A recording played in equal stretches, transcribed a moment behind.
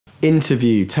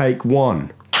Interview, take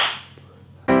one.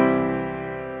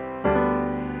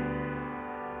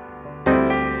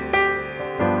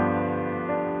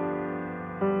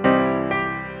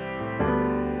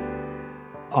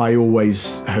 I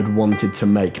always had wanted to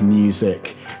make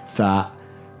music that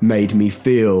made me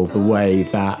feel the way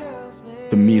that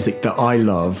the music that I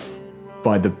love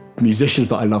by the musicians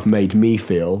that I love made me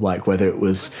feel, like whether it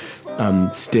was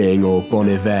Sting or Bon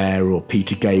Iver or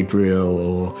Peter Gabriel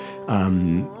or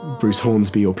Bruce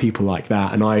Hornsby or people like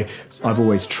that. And I've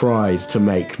always tried to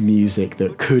make music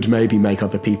that could maybe make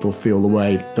other people feel the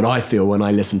way that I feel when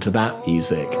I listen to that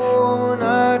music. Oh, and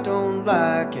I don't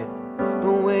like it,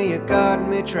 the way you got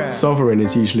me trapped. Sovereign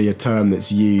is usually a term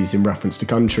that's used in reference to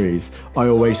countries. I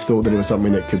always thought that it was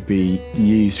something that could be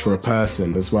used for a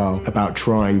person as well, about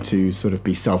trying to sort of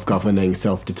be self-governing,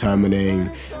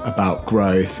 self-determining, about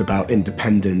growth, about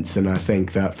independence. And I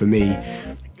think that for me,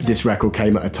 this record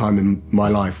came at a time in my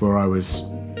life where I was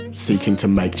seeking to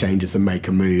make changes and make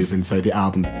a move, and so the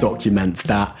album documents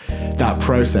that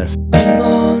process. Come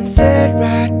on, sit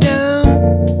right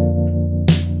down.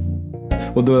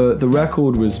 Well, the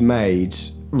record was made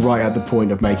right at the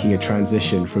point of making a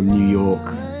transition from New York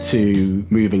to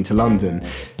moving to London.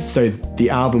 So the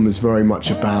album was very much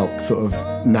about sort of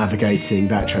navigating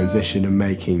that transition and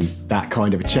making that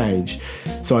kind of a change.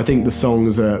 So I think the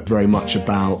songs are very much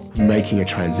about making a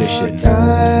transition.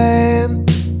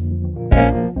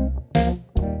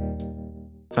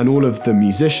 And all of the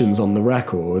musicians on the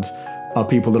record are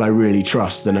people that I really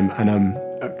trust and I'm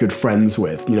good friends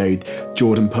with. You know,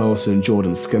 Jordan Perlson,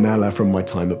 Jordan Scannella from my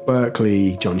time at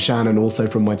Berklee, John Shannon also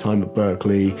from my time at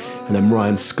Berklee, and then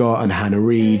Ryan Scott and Hannah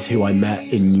Reid, who I met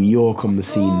in New York on the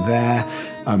scene there.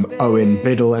 Owen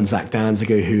Biddle and Zach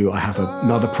Danziger, who I have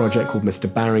another project called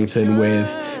Mr. Barrington with.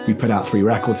 We put out 3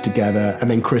 records together. And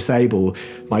then Chris Abell,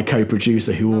 my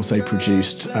co-producer, who also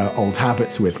produced Old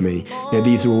Habits with me. You know,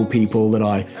 these are all people that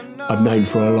I've known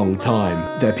for a long time.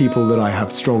 They're people that I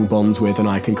have strong bonds with, and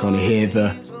I can kind of hear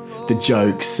the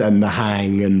jokes and the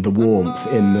hang and the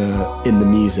warmth in the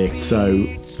music. So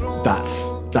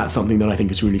that's something that I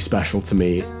think is really special to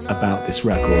me about this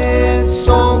record. It's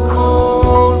so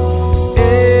cold.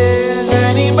 Is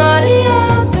anybody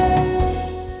out there?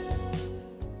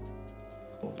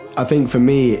 I think for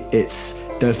me,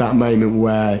 there's that moment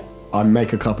where I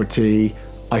make a cup of tea,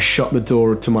 I shut the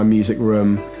door to my music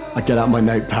room, I get out my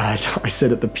notepad, I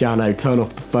sit at the piano, turn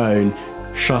off the phone,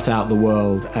 shut out the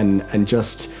world, and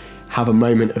just have a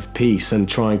moment of peace and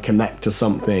try and connect to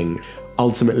something.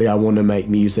 Ultimately, I want to make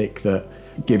music that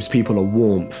gives people a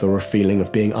warmth or a feeling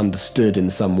of being understood in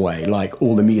some way. Like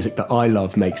all the music that I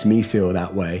love makes me feel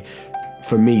that way.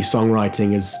 For me,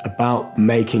 songwriting is about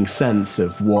making sense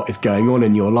of what is going on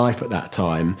in your life at that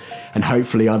time, and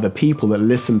hopefully other people that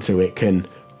listen to it can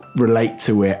relate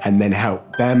to it and then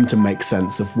help them to make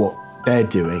sense of what they're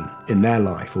doing in their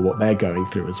life or what they're going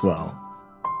through as well.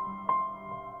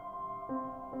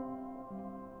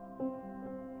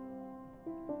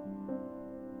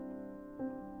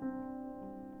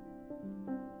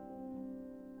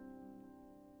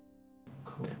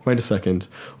 Wait a second.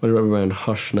 Oli Rockberger,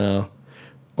 Hush Now.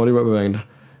 Oli Rockberger,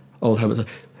 Old Habits.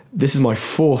 This is my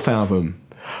 4th album.